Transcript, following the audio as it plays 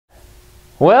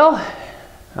Well,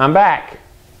 I'm back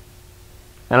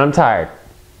and I'm tired.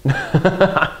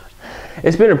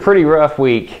 It's been a pretty rough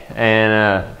week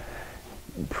and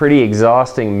pretty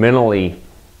exhausting mentally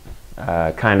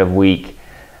kind of week.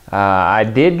 I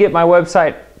did get my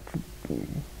website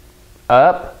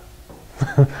up.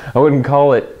 I wouldn't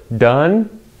call it done.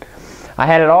 I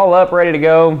had it all up, ready to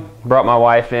go. Brought my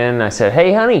wife in. I said,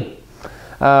 "Hey, honey,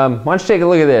 why don't you take a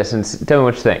look at this and tell me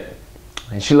what you think?"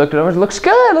 And she looked it over. Looks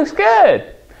good. Looks good.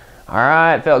 All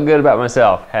right, felt good about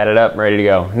myself. Had it up, ready to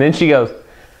go. And then she goes,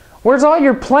 "Where's all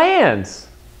your plans?"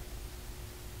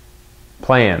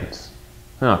 Plans.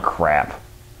 Oh, crap.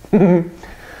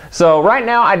 So right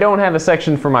now I don't have a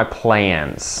section for my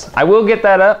plans. I will get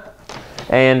that up,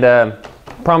 and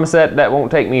promise that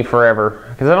won't take me forever,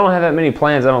 because I don't have that many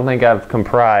plans. I don't think I've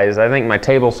comprised. I think my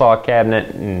table saw cabinet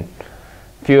and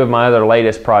a few of my other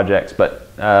latest projects, but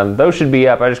those should be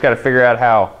up. I just got to figure out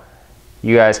how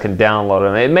you guys can download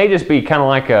them. It may just be kind of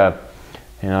like a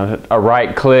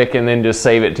right click and then just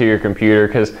save it to your computer,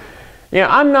 because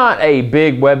I'm not a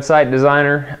big website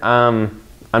designer. I'm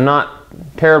not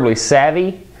terribly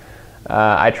savvy.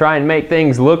 I try and make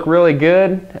things look really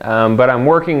good, but I'm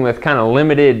working with kind of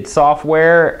limited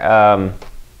software.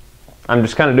 I'm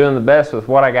just kind of doing the best with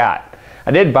what I got.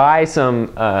 I did buy some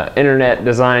internet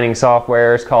designing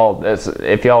software. It's called,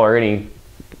 if y'all are any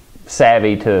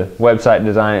savvy to website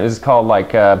design, it was called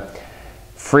like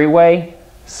Freeway.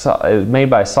 So, it was made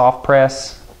by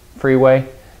SoftPress, Freeway,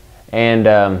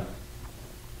 and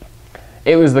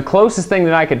it was the closest thing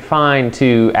that I could find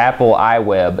to Apple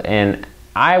iWeb. And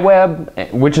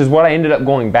iWeb, which is what I ended up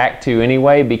going back to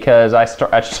anyway, because I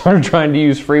started trying to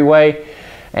use Freeway,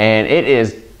 and it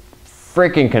is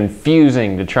freaking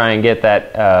confusing to try and get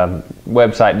that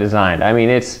website designed. I mean,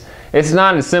 it's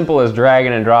not as simple as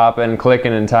dragging and dropping,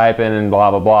 clicking and typing and blah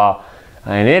blah blah,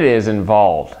 and it is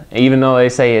involved. Even though they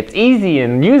say it's easy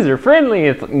and user friendly,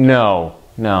 it's no.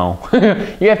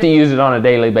 You have to use it on a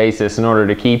daily basis in order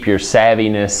to keep your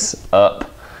savviness up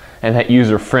and that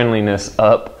user friendliness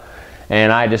up.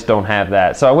 And I just don't have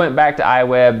that. So I went back to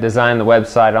iWeb, designed the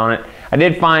website on it. I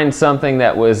did find something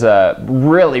that was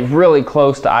really, really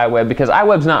close to iWeb, because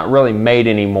iWeb's not really made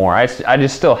anymore. I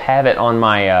just still have it on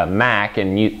my Mac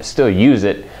and still use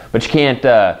it, but you can't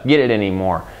get it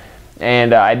anymore.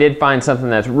 And I did find something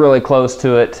that's really close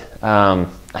to it. I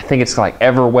think it's like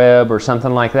EverWeb or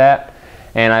something like that.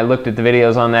 And I looked at the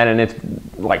videos on that, and it's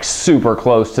like super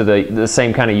close to the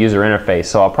same kind of user interface.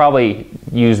 So I'll probably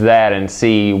use that and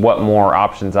see what more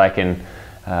options I can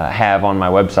have on my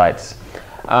websites.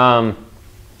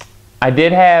 I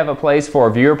did have a place for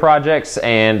viewer projects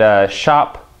and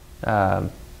shop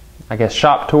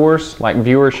tours, like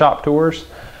viewer shop tours.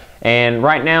 And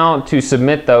right now, to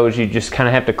submit those, you just kind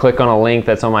of have to click on a link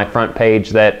that's on my front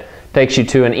page that takes you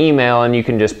to an email, and you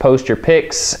can just post your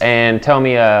pics and tell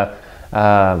me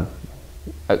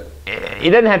it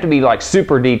doesn't have to be like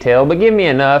super detailed, but give me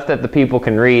enough that the people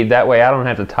can read. That way I don't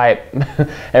have to type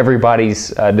everybody's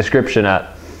description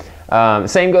up.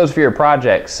 Same goes for your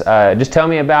projects. Just tell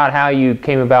me about how you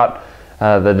came about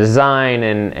the design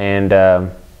and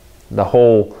the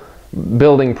whole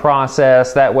building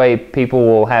process. That way people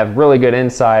will have really good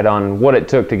insight on what it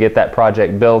took to get that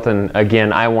project built, and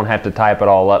again, I won't have to type it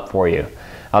all up for you.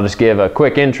 I'll just give a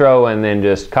quick intro and then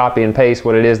just copy and paste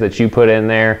what it is that you put in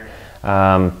there,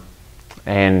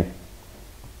 and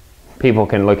people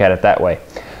can look at it that way.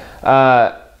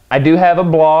 I do have a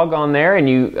blog on there, and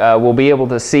you will be able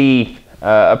to see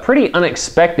a pretty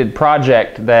unexpected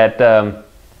project that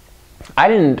I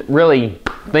didn't really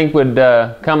think would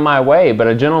come my way, but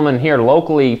a gentleman here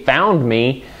locally found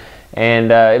me,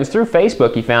 and it was through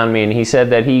Facebook he found me, and he said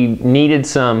that he needed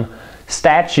some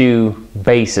statue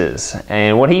bases,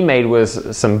 and what he made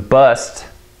was some bust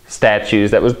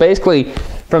statues that was basically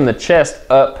from the chest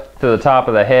up to the top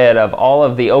of the head of all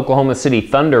of the Oklahoma City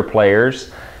Thunder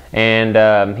players,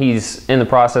 and he's in the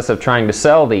process of trying to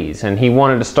sell these, and he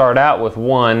wanted to start out with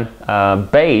one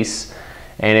base,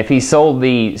 and if he sold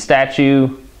the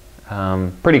statue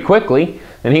pretty quickly,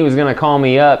 then he was going to call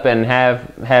me up and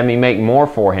have me make more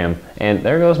for him. And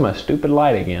there goes my stupid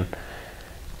light again.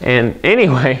 And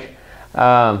anyway,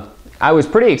 I was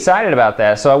pretty excited about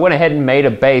that, so I went ahead and made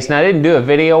a base. Now, I didn't do a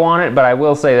video on it, but I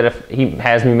will say that if he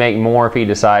has me make more, if he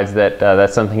decides that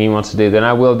that's something he wants to do, then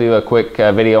I will do a quick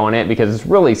video on it, because it's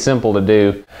really simple to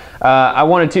do. I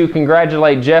wanted to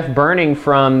congratulate Jeff Burning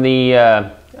from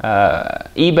the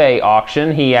eBay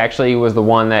auction. He actually was the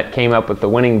one that came up with the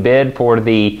winning bid for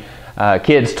the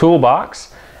kids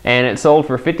toolbox, and it sold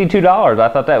for $52. I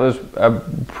thought that was a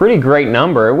pretty great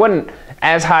number. It wasn't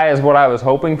as high as what I was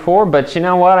hoping for, but you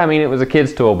know what? I mean, it was a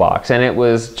kid's toolbox, and it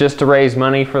was just to raise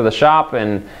money for the shop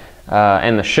and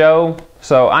the show.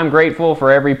 So I'm grateful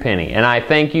for every penny, and I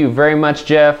thank you very much,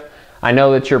 Jeff. I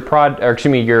know that your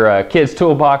kid's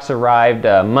toolbox arrived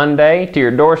Monday to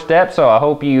your doorstep, so I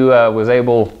hope you was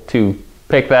able to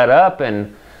pick that up,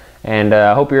 and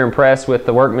hope you're impressed with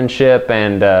the workmanship,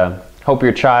 and hope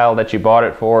your child that you bought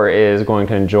it for is going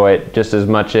to enjoy it just as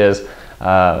much as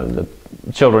the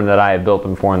children that I have built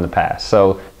them for in the past.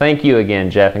 So thank you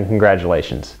again, Jeff, and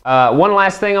congratulations. One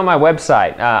last thing on my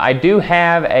website. I do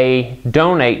have a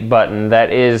donate button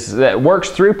that works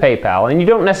through PayPal, and you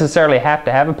don't necessarily have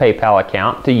to have a PayPal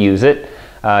account to use it.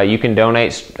 You can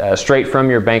donate straight from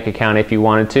your bank account if you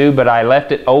wanted to, but I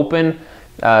left it open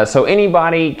so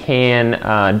anybody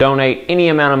can donate any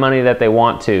amount of money that they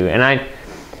want to. And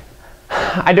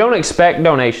I don't expect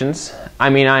donations.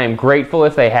 I mean, I am grateful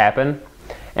if they happen.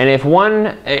 And if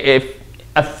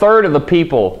a third of the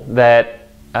people that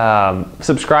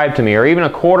subscribe to me, or even a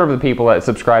quarter of the people that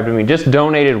subscribe to me, just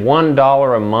donated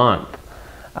 $1 a month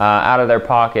out of their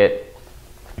pocket,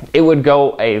 it would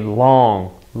go a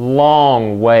long,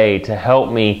 long way to help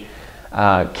me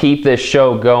keep this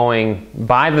show going,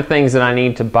 buy the things that I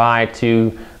need to buy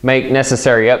to make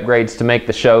necessary upgrades to make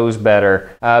the shows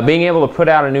better. Being able to put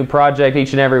out a new project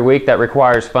each and every week that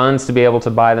requires funds to be able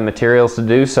to buy the materials to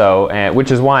do so,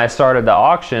 which is why I started the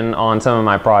auction on some of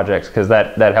my projects, because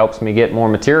that helps me get more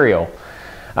material.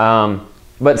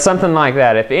 But something like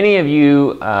that, if any of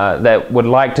you that would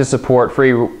like to support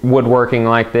free woodworking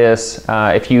like this,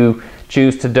 if you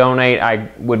choose to donate, I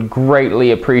would greatly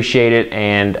appreciate it,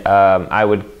 and I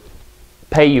would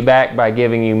pay you back by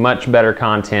giving you much better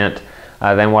content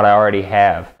than what I already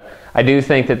have. I do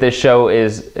think that this show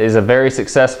is a very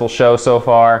successful show so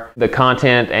far. The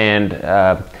content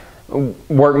and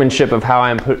workmanship of how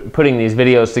I'm putting these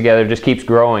videos together just keeps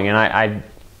growing, and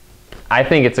I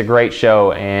think it's a great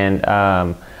show, and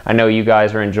I know you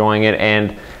guys are enjoying it,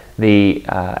 and the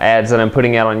ads that I'm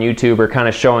putting out on YouTube are kind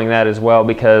of showing that as well,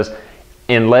 because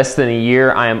in less than a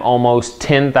year I am almost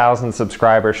 10,000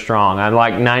 subscribers strong. I'm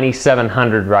like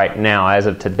 9,700 right now as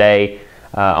of today.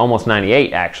 Almost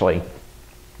 98 actually.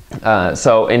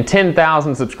 So in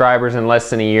 10,000 subscribers in less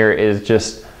than a year is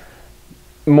just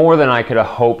more than I could have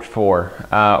hoped for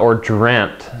or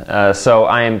dreamt. So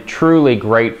I am truly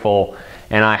grateful,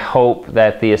 and I hope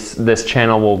that this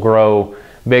channel will grow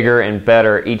bigger and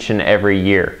better each and every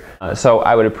year. So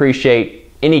I would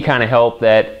appreciate any kind of help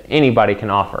that anybody can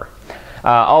offer.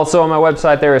 Also on my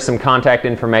website there is some contact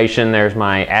information. There's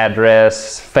my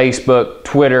address, Facebook,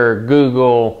 Twitter,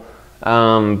 Google,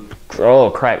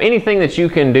 oh crap, anything that you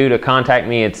can do to contact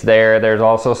me, it's there. There's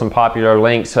also some popular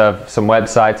links of some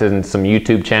websites and some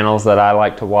YouTube channels that I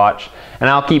like to watch, and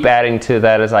I'll keep adding to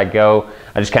that as I go.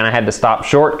 I just kind of had to stop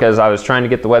short because I was trying to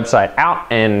get the website out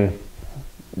and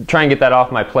try and get that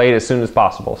off my plate as soon as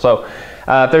possible. So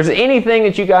if there's anything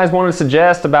that you guys want to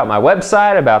suggest about my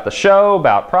website, about the show,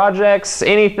 about projects,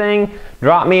 anything,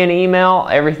 drop me an email.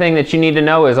 Everything that you need to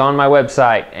know is on my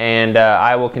website, and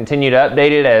I will continue to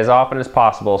update it as often as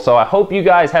possible. So I hope you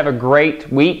guys have a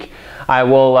great week. I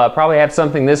will probably have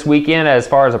something this weekend as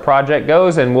far as a project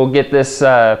goes, and we'll get this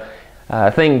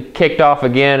thing kicked off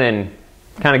again and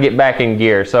kind of get back in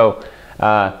gear. So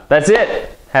that's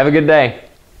it. Have a good day.